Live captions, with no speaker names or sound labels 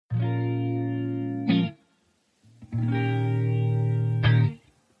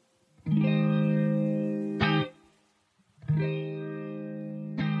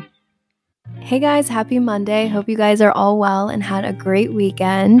Hey guys, happy Monday. Hope you guys are all well and had a great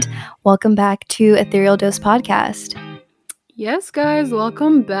weekend. Welcome back to Ethereal Dose Podcast. Yes, guys,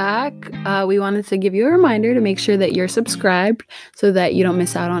 welcome back. We wanted to give you a reminder to make sure that you're subscribed so that you don't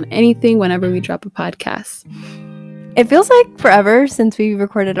miss out on anything whenever we drop a podcast. It feels like forever since we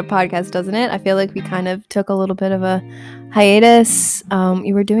recorded a podcast, doesn't it? I feel like we kind of took a little bit of a hiatus.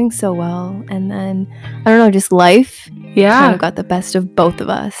 You were doing so well, and then, I don't know, just life kind of got the best of both of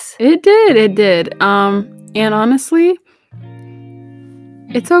us. It did. And honestly,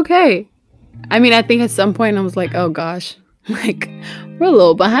 it's okay. I mean, I think at some point I was like, oh gosh, like we're a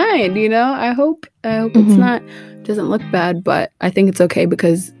little behind, you know? I hope it's doesn't look bad, but I think it's okay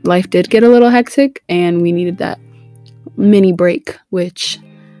because life did get a little hectic and we needed that mini break, which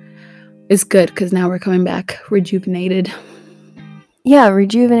is good because now we're coming back rejuvenated. Yeah,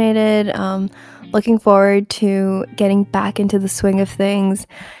 rejuvenated. Looking forward to getting back into the swing of things,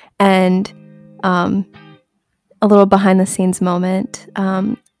 and a little behind the scenes moment.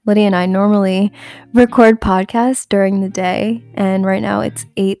 Lydia and I normally record podcasts during the day, and right now it's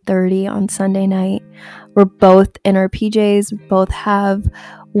 8:30 on Sunday night. We're both in our PJs, both have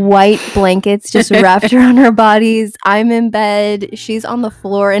white blankets just wrapped around our bodies. I'm in bed, she's on the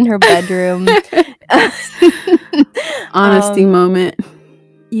floor in her bedroom. Honesty moment.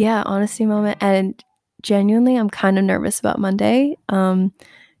 Yeah, honesty moment. And genuinely, I'm kind of nervous about Monday.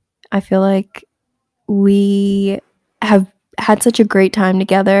 I feel like we have had such a great time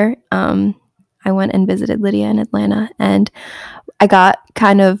together. I went and visited Lydia in Atlanta, and I got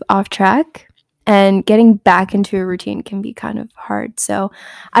kind of off track, and getting back into a routine can be kind of hard. So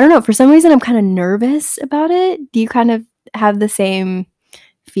I don't know, for some reason I'm kind of nervous about it. Do you kind of have the same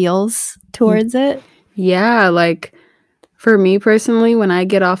feels towards it? Yeah, like for me personally, when I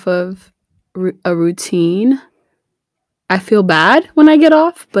get off of a routine, I feel bad when I get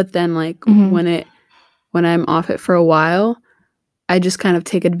off, but then like when I'm off it for a while, I just kind of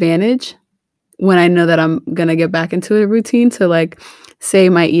take advantage when I know that I'm gonna get back into a routine to like say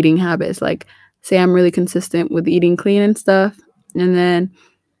my eating habits, like say I'm really consistent with eating clean and stuff, and then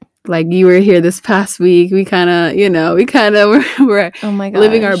like you were here this past week, we kind of were Oh my gosh,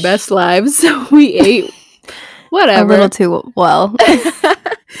 living our best lives, so we ate whatever a little too well.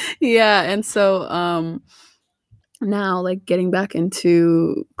 Yeah, and so now like getting back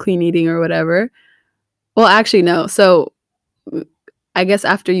into clean eating or whatever. Well, actually no. So I guess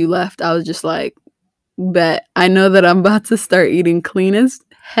after you left, I was just like, bet I know that I'm about to start eating clean as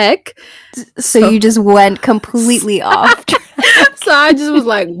heck. So you just went completely off track. So I just was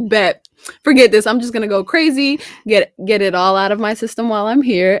like, bet, forget this. I'm just gonna go crazy, get it all out of my system while I'm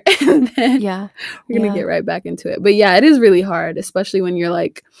here, and then we're gonna get right back into it. But yeah, it is really hard, especially when you're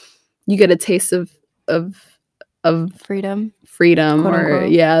like, you get a taste of freedom, quote, or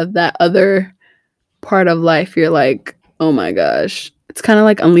unquote. That other part of life. You're like, oh my gosh, it's kind of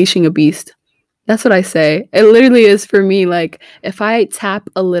like unleashing a beast. That's what I say. It literally is for me. Like if I tap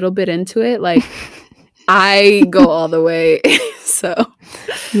a little bit into it, like I go all the way. So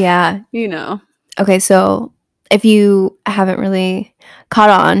yeah, you know. Okay, so if you haven't really caught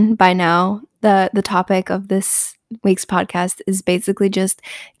on by now, the topic of this week's podcast is basically just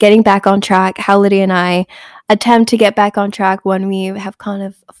getting back on track, how Lydia and I attempt to get back on track when we have kind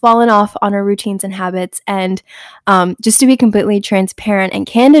of fallen off on our routines and habits. And just to be completely transparent and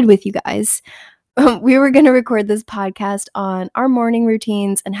candid with you guys, we were going to record this podcast on our morning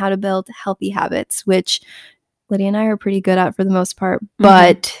routines and how to build healthy habits, which Lydia and I are pretty good at for the most part,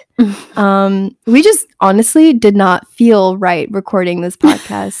 but we just honestly did not feel right recording this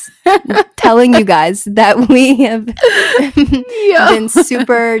podcast, telling you guys that we have been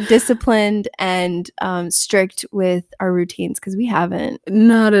super disciplined and strict with our routines, because we haven't.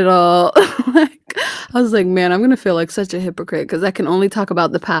 Not at all. Like, I was like, man, I'm gonna feel like such a hypocrite because I can only talk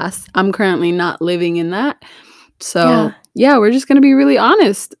about the past. I'm currently not living in that, so yeah, we're just gonna be really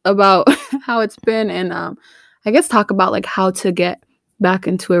honest about how it's been, and I guess talk about like how to get back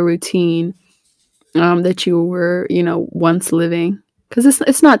into a routine that you were, once living. Because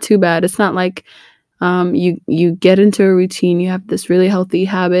it's not too bad. It's not like you get into a routine, you have this really healthy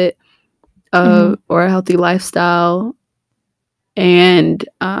habit or a healthy lifestyle, and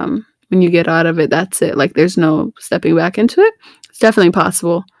when you get out of it, that's it. Like there's no stepping back into it. It's definitely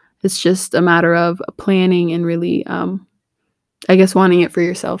possible. It's just a matter of planning and really, I guess, wanting it for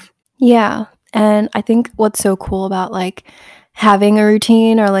yourself. Yeah. And I think what's so cool about like having a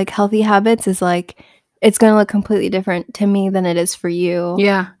routine or like healthy habits is like it's going to look completely different to me than it is for you.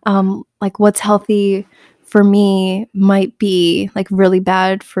 Yeah. Like what's healthy for me might be like really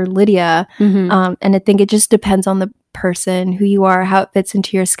bad for Lydia. Mhm. And I think it just depends on the person, who you are, how it fits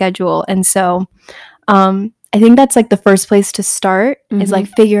into your schedule. And so I think that's like the first place to start is like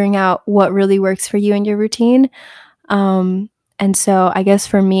Mhm. figuring out what really works for you and your routine. And so I guess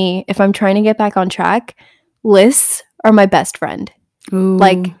for me, if I'm trying to get back on track, lists are my best friend. Ooh.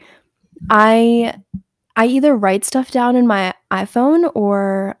 Like I either write stuff down in my iPhone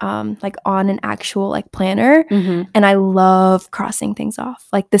or like on an actual like planner, Mhm. and I love crossing things off.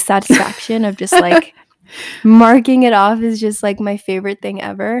 Like the satisfaction of just like marking it off is just like my favorite thing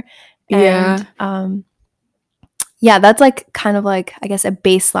ever. Yeah. And yeah, that's like kind of like, I guess, a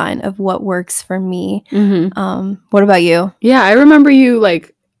baseline of what works for me. Mhm. What about you? Yeah, I remember you,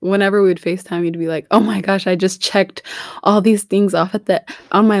 like, whenever we would FaceTime, you'd be like, "Oh my gosh, I just checked all these things off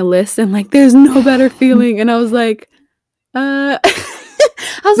on my list, and, like, there's no better feeling." And I was like, I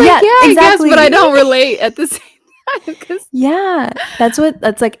was like, Yeah, "Yeah, I guess," but I exactly. don't relate at the same time 'cause Yeah, that's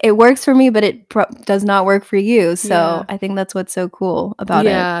like, it works for me, but it does not work for you. So Yeah. I think that's what's so cool about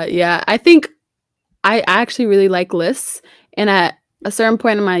it. Yeah. I think I actually really like lists, and at a certain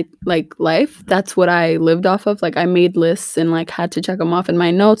point in my, like, life, that's what I lived off of. Like, I made lists and, like, had to check them off in my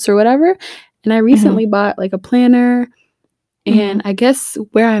notes or whatever, and I Mhm, recently bought, like, a planner. And mhm. I guess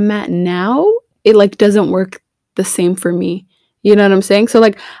where I'm at now, it, like, doesn't work the same for me. You know what I'm saying? So,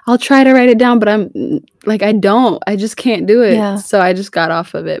 like, I'll try to write it down, but like, I don't. I just can't do it. Yeah. So I just got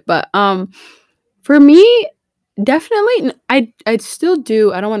off of it. But, for me, definitely I still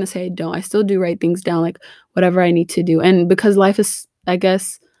do. I don't wanna say I don't. I still do write things down, like, whatever I need to do. And because life is, I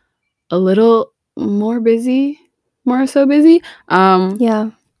guess, a little more so busy, Yeah.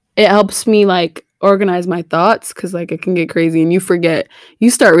 it helps me, like, organize my thoughts because, like, it can get crazy and you forget. You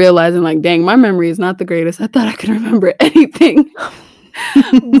start realizing, like, "Dang, my memory is not the greatest. I thought I could remember anything."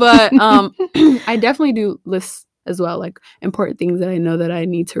 But, I definitely do lists as well, like, important things that I know that I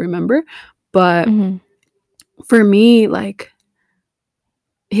need to remember. But Mhm. for me, like,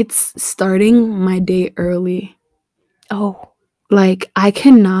 it's starting my day early. Oh, Like, I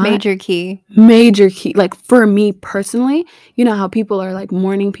cannot major key. major key like, for me personally, you know how people are, like,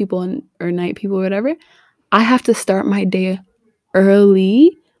 morning people and or night people or whatever? I have to start my day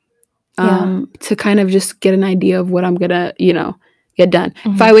early, Yeah. to kind of just get an idea of what I'm gonna, get done.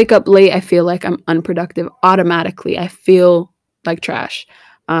 If I Mhm. wake up late, I feel like I'm unproductive automatically. I feel like trash.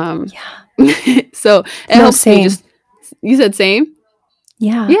 Um, Yeah. so it No, helps me same. just You said same?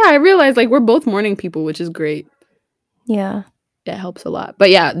 Yeah. Yeah, I realized, like, we're both morning people, which is great. Yeah. That helps a lot. But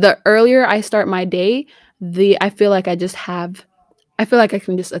yeah, the earlier I start my day, the I feel like I can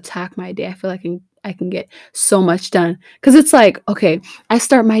just attack my day. I feel like I can get so much done. Cause it's like, okay, I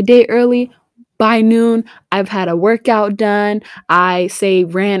start my day early. By noon, I've had a workout done. I say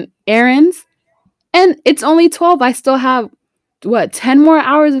ran errands, and it's only 12. I still have 10 more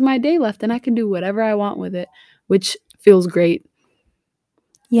hours of my day left, and I can do whatever I want with it, which feels great.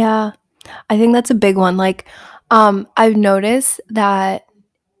 Yeah. I think that's a big one. Like, I've noticed that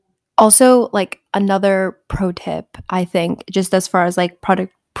also, like, another pro tip, I think, just as far as like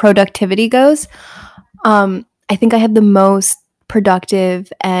productivity goes, I think I have the most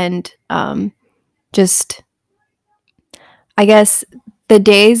productive and just, I guess, the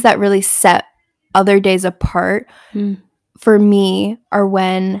days that really set other days apart Mm. for me are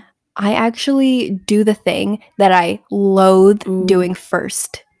when I actually do the thing that I loathe Ooh. doing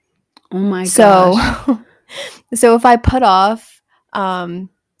first. Oh my So gosh. so if I put off,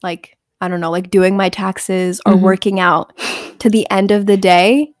 like, I don't know, like doing my taxes or Mhm. working out to the end of the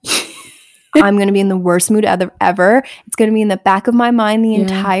day, I'm gonna be in the worst mood ever. It's gonna be in the back of my mind the Yeah,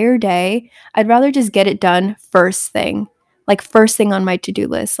 entire day. I'd rather just get it done first thing on my to-do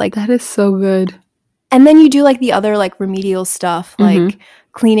list. Like, that is so good. and then you do like the other like remedial stuff, like Mhm.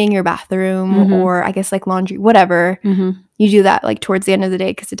 cleaning your bathroom Mhm. or I guess like laundry, whatever. Mhm. You do that like towards the end of the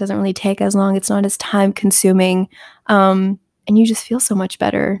day because it doesn't really take as long. It's not as time consuming. And you just feel so much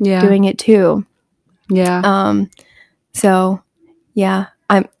better Yeah. doing it too. Yeah. Um, so yeah,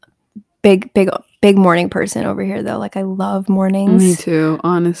 I'm big morning person over here though. Like I love Me mornings. too,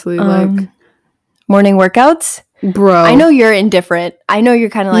 honestly, like, Um, morning workouts. I bro. know you're indifferent. I know you're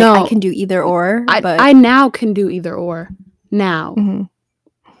kind of like I No, can do either or, but I now can do either or now, mhm.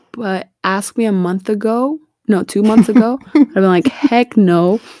 but ask me a month ago, no, 2 months ago, I'd been like, "Heck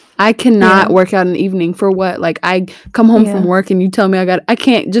no. I Yeah, cannot work out in the evening for what?" Like, I come home from yeah, work and you tell me I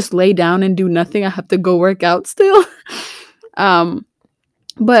can't just lay down and do nothing, I have to go work out still. Um,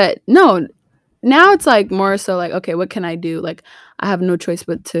 but no, now it's, like, more so, like, okay, what can I do? Like, I have no choice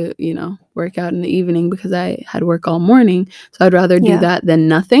but to, work out in the evening because I had work all morning, so I'd rather do yeah. that than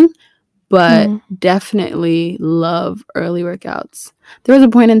nothing. but definitely love early workouts. There was a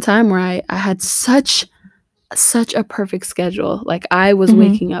point in time where I had such a perfect schedule. Like I was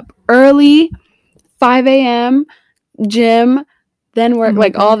waking up early, 5 a.m., gym, then work,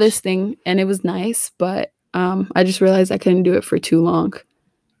 like all this thing, and it was nice, but I just realized I couldn't do it for too long.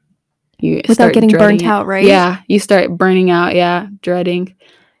 You without getting burnt out, right? Yeah, you start burning out, dreading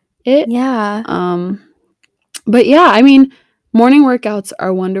it. Yeah. But yeah, I mean, morning workouts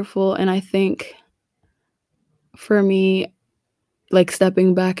are wonderful, and I think for me, like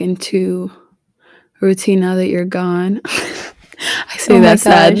stepping back into routine now that you're gone. I say that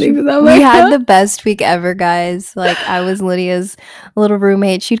sadly. We had the best week ever, guys. Like, I was Lydia's little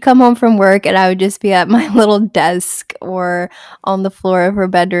roommate. She'd come home from work and I would just be at my little desk or on the floor of her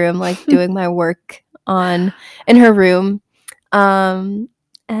bedroom, like doing my work in her room. And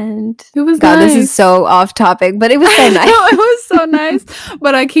it was God, nice. This is so off topic, but it was so nice. No, it was so nice.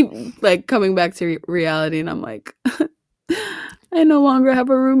 But I keep like coming back to reality, and I'm like, I no longer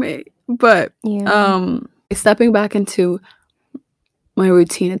have a roommate. But stepping back into my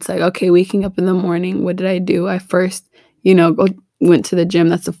routine, it's like, okay, waking up in the morning, what did I do? I first, went to the gym.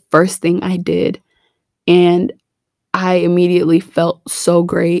 That's the first thing I did. And I immediately felt so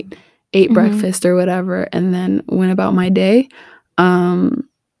great, ate breakfast or whatever, and then went about my day.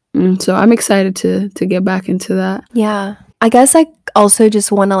 So I'm excited to get back into that. Yeah. I guess I also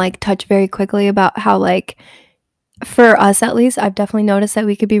just want to like touch very quickly about how like, for us at least, I've definitely noticed that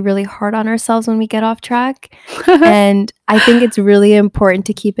we could be really hard on ourselves when we get off track. And I think it's really important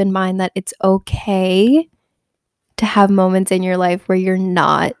to keep in mind that it's okay to have moments in your life where you're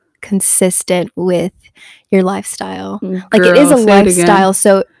not consistent with your lifestyle. Girl, like it is a lifestyle,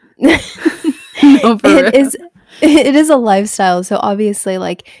 so it is a lifestyle, so obviously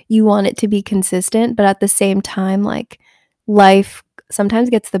like you want it to be consistent, but at the same time, like life sometimes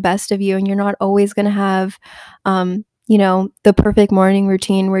gets the best of you, and you're not always going to have the perfect morning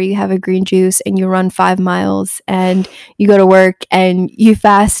routine where you have a green juice and you run 5 miles and you go to work and you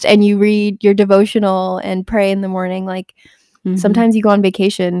fast and you read your devotional and pray in the morning. Like sometimes you go on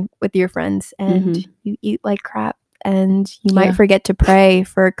vacation with your friends and you eat like crap, and you might forget to pray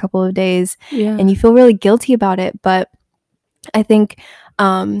for a couple of days and you feel really guilty about it. But I think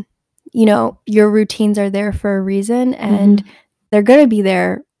your routines are there for a reason, and they're going to be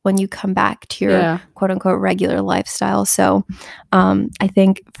there when you come back to your quote unquote regular lifestyle. So I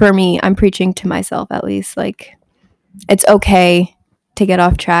think for me, I'm preaching to myself at least, like it's okay to get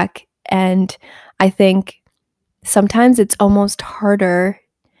off track. And I think sometimes it's almost harder.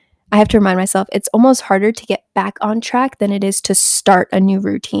 I have to remind myself, it's almost harder to get back on track than it is to start a new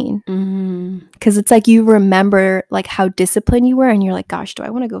routine. Because it's like you remember like how disciplined you were, and you're like, gosh, do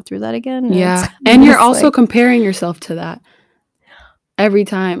I want to go through that again? And you're also comparing yourself to that every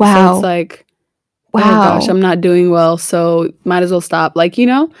time. So it's like, oh gosh, I'm not doing well, so might as well stop. Like,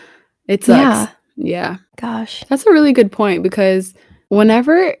 it sucks. Yeah. Gosh. That's a really good point, because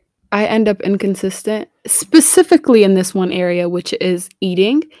whenever I end up inconsistent, specifically in this one area, which is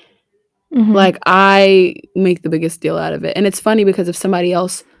eating, like I make the biggest deal out of it. And it's funny because if somebody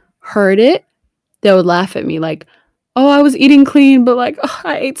else heard it, they would laugh at me like, oh, I was eating clean, but like, oh,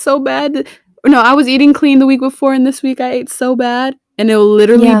 I ate so bad. No, I was eating clean the week before, and this week I ate so bad. And it will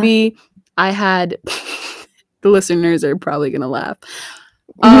literally be, I had, the listeners are probably going to laugh.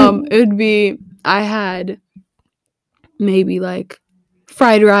 It would be, I had maybe like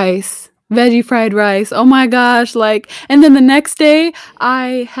fried rice, veggie fried rice. Oh my gosh. Like, and then the next day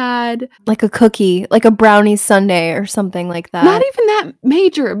I had like a cookie, like a brownie sundae or something like that. Not even that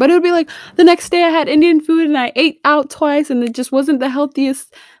major, but it would be like the next day I had Indian food and I ate out twice, and it just wasn't the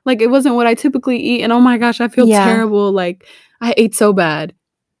healthiest. Like it wasn't what I typically eat. And oh my gosh, I feel terrible. Like I ate so bad.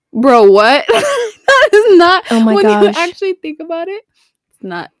 Bro, what? That is not, oh my when gosh. you actually think about it,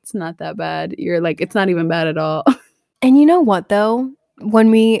 it's not that bad. You're like, it's not even bad at all. And you know what though?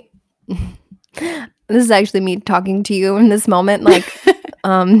 When this is actually me talking to you in this moment, like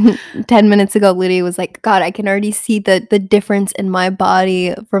 10 minutes ago, Lydia was like, God, I can already see the difference in my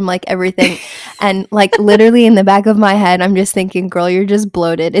body from like everything. And like literally in the back of my head, I'm just thinking, girl, you're just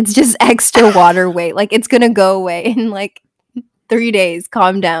bloated. It's just extra water weight. Like it's going to go away in like 3 days.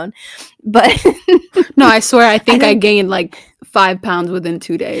 Calm down. But no, I swear, I think I gained like 5 pounds within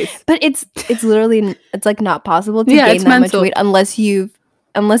 2 days. But it's literally, it's like not possible to gain that much weight unless you've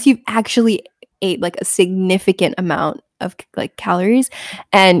actually ate like a significant amount of like calories,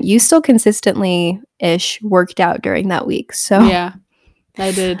 and you still consistently ish worked out during that week. So yeah,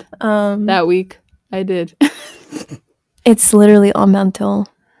 I did. That week I did. It's literally all mental.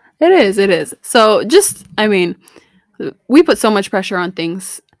 It is. So just, I mean, we put so much pressure on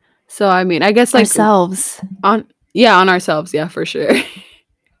things So, I mean, I guess, like, ourselves. on ourselves, yeah, for sure.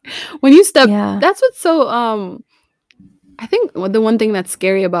 When you step Yeah. that's what's so, I think the one thing that's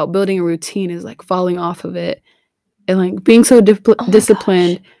scary about building a routine is, like, falling off of it and, like, being so Oh my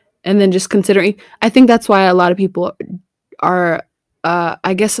disciplined gosh. and then just considering I think that's why a lot of people are,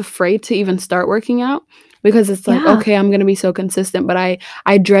 I guess, afraid to even start working out because it's like, Yeah. "Okay, I'm gonna be so consistent," but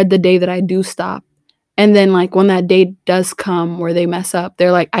I dread the day that I do stop. And then, like, when that day does come where they mess up,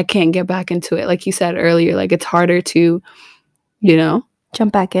 they're like, "I can't get back into it." Like you said earlier, like, it's harder to, you know,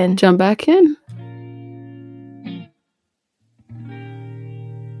 Jump back in. jump back in.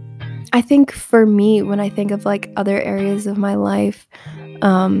 I think for me, when I think of like other areas of my life,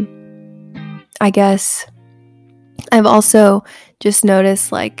 I guess I've also just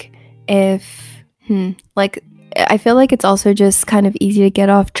noticed like like I feel like it's also just kind of easy to get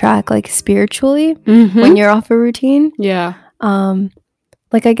off track like spiritually when you're off a routine. Yeah.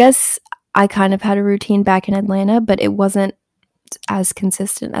 Like I guess I kind of had a routine back in Atlanta, but it wasn't as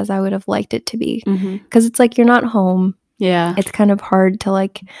consistent as I would have liked it to be. Because it's like you're not home. Yeah. It's kind of hard to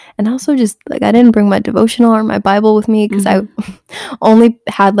like, and also just like I didn't bring my devotional or my Bible with me because I only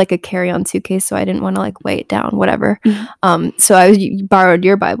had like a carry-on suitcase, so I didn't want to like weigh it down, whatever. So I borrowed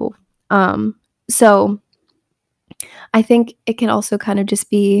your Bible. So I think it can also kind of just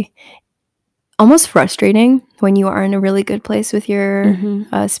be almost frustrating when you are in a really good place with your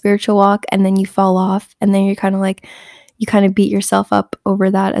spiritual walk and then you fall off and then you're kind of like you kind of beat yourself up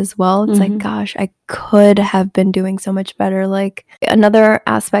over that as well. It's like, gosh, I could have been doing so much better. Like another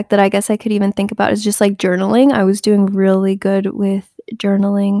aspect that I guess I could even think about is just like journaling. I was doing really good with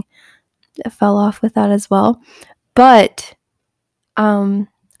journaling. I fell off with that as well. But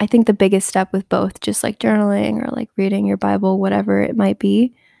I think the biggest step with both just like journaling or like reading your Bible, whatever it might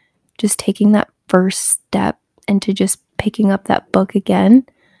be, just taking that first step into just picking up that book again.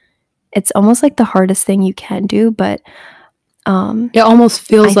 It's almost like the hardest thing you can do, but it almost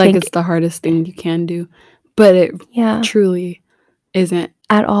feels like it's the hardest thing you can do, but it truly isn't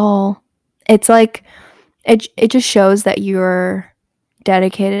at all. It's like it just shows that you're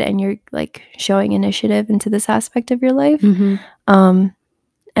dedicated and you're like showing initiative into this aspect of your life.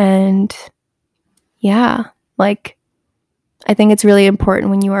 And yeah, like I think it's really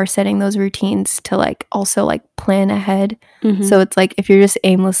important when you are setting those routines to like also like plan ahead. So it's like if you're just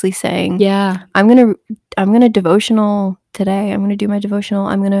aimlessly saying, I'm gonna devotional today, I'm gonna do my devotional,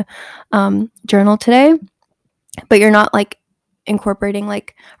 I'm gonna journal today, but you're not like incorporating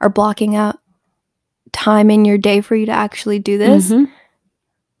like or blocking out time in your day for you to actually do this.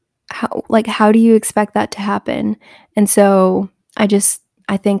 How do you expect that to happen? And so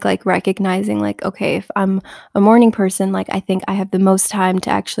I think like recognizing like, okay, if I'm a morning person, like I think I have the most time to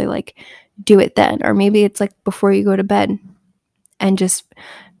actually like do it then. Or maybe it's like before you go to bed and just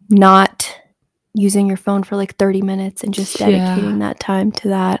not using your phone for like 30 minutes and just dedicating that time to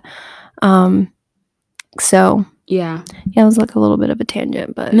that. So yeah, it was like a little bit of a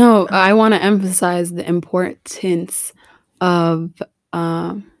tangent, but no, I want to emphasize the importance of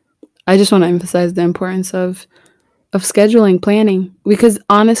I just want to emphasize the importance of scheduling, planning, because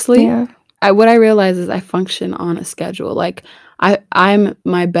honestly, what I realize is I function on a schedule. Like I'm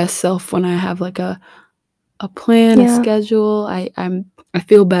my best self when I have like a plan, a schedule. I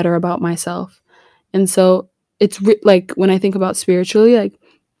feel better about myself, and so it's like when I think about spiritually, like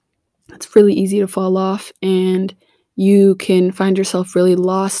it's really easy to fall off, and you can find yourself really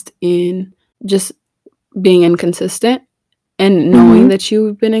lost in just being inconsistent and knowing that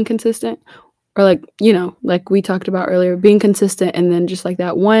you've been inconsistent. Or like, you know, like we talked about earlier, being consistent and then just like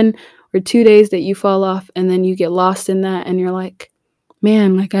that 1 or 2 days that you fall off and then you get lost in that and you're like,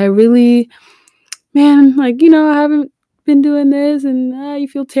 man, like I haven't been doing this and you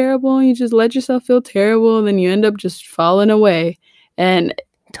feel terrible and you just let yourself feel terrible and then you end up just falling away. And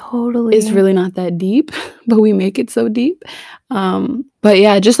totally, it's really not that deep, but we make it so deep. But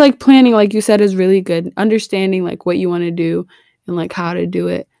yeah, just like planning, like you said, is really good. Understanding like what you want to do and like how to do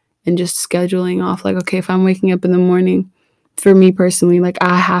it. And just scheduling off, like, okay, if I'm waking up in the morning, for me personally, like,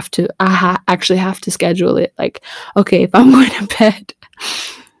 I actually have to schedule it. Like, okay, if I'm going to bed,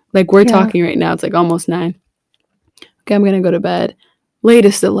 like, we're talking right now, it's like almost 9. Okay, I'm going to go to bed,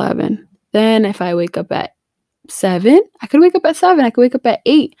 latest 11. Then if I wake up at 7, I could wake up at 7. I could wake up at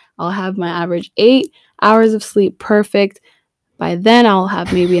 8. I'll have my average 8 hours of sleep. Perfect. By then, I'll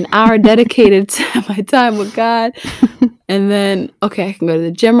have maybe an hour dedicated to my time with God. And then, okay, I can go to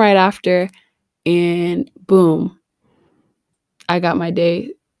the gym right after. And boom, I got my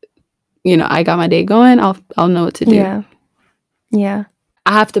day. I got my day going. I'll know what to do. Yeah.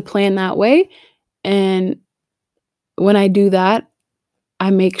 I have to plan that way. And when I do that, I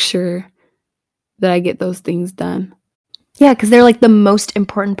make sure that I get those things done. Yeah, because they're like the most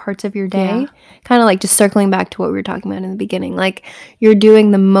important parts of your day. Yeah. Kind of like just circling back to what we were talking about in the beginning. Like you're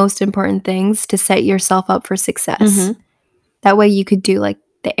doing the most important things to set yourself up for success. Mhm. That way you could do like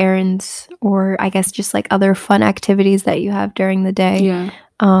the errands or I guess just like other fun activities that you have during the day. Yeah.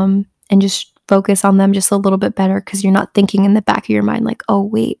 And just focus on them just a little bit better because you're not thinking in the back of your mind like, oh,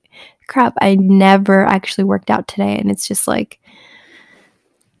 wait, crap, I never actually worked out today. And it's just like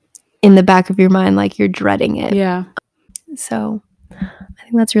in the back of your mind, like you're dreading it. Yeah. So I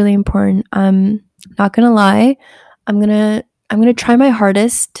think that's really important. I'm not gonna lie. I'm gonna try my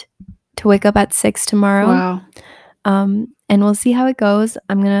hardest to wake up at 6 tomorrow. Wow. And we'll see how it goes.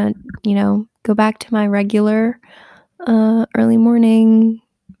 I'm gonna, go back to my regular early morning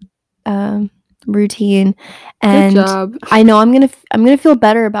routine. And Good job. I know I'm gonna feel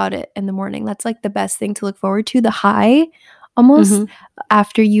better about it in the morning. That's like the best thing to look forward to. The high almost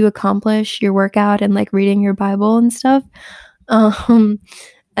after you accomplish your workout and like reading your Bible and stuff.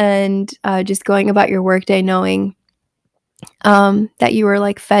 And just going about your workday knowing that you were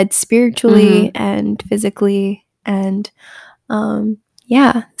like fed spiritually and physically. And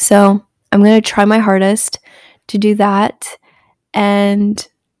yeah, so I'm going to try my hardest to do that. And,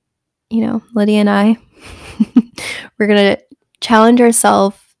 Lydia and I, we're going to challenge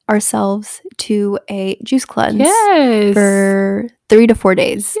ourselves to a juice cleanse for 3 to 4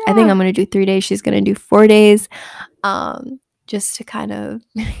 days. Yeah. I think I'm going to do 3 days. She's going to do 4 days. Just to kind of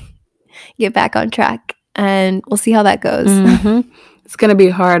get back on track, and we'll see how that goes. It's gonna be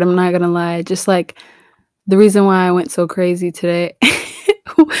hard, I'm not gonna lie. Just like the reason why I went so crazy today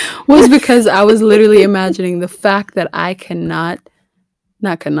was because I was literally imagining the fact that I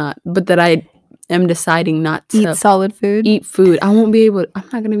but that I am deciding not to eat solid food. Eat food. I'm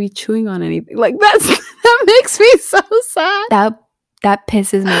not gonna be chewing on anything. Like that makes me so sad. That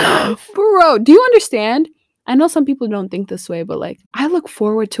pisses me off. Bro, do you understand? I know some people don't think this way, but like I look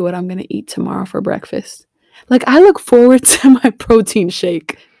forward to what I'm going to eat tomorrow for breakfast. Like I look forward to my protein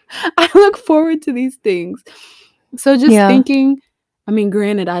shake. I look forward to these things. So just thinking, I mean,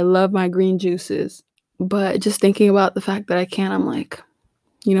 granted, I love my green juices, but just thinking about the fact that I can't, I'm like,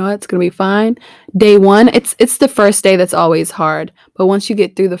 you know what? It's going to be fine. Day one, it's the first day that's always hard. But once you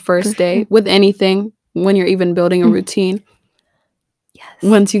get through the first day with anything, when you're even building a routine,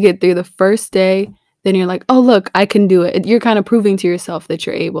 once you get through the first day, then you're like, oh, look, I can do it. You're kind of proving to yourself that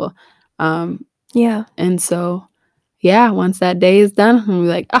you're able. And so, once that day is done, I'm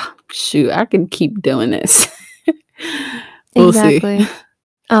like, shoot, I can keep doing this. We'll see.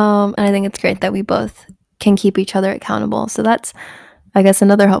 And I think it's great that we both can keep each other accountable. So that's, I guess,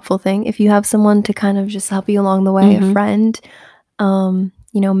 another helpful thing. If you have someone to kind of just help you along the way, a friend,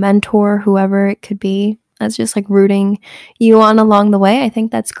 mentor, whoever it could be, that's just like rooting you on along the way, I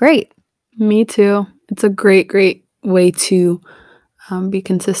think that's great. Me too. It's a great, great way to be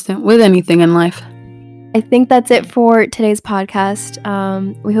consistent with anything in life. I think that's it for today's podcast.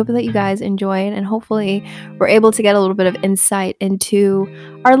 We hope that you guys enjoyed, and hopefully we're able to get a little bit of insight into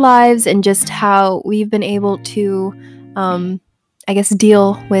our lives and just how we've been able to,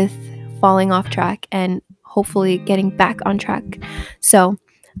 deal with falling off track and hopefully getting back on track. So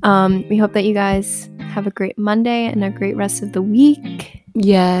we hope that you guys have a great Monday and a great rest of the week.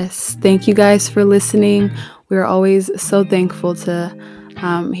 Yes. Thank you guys for listening. We're always so thankful to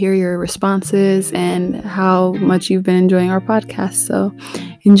hear your responses and how much you've been enjoying our podcast. So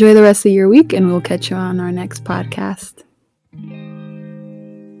enjoy the rest of your week, and we'll catch you on our next podcast.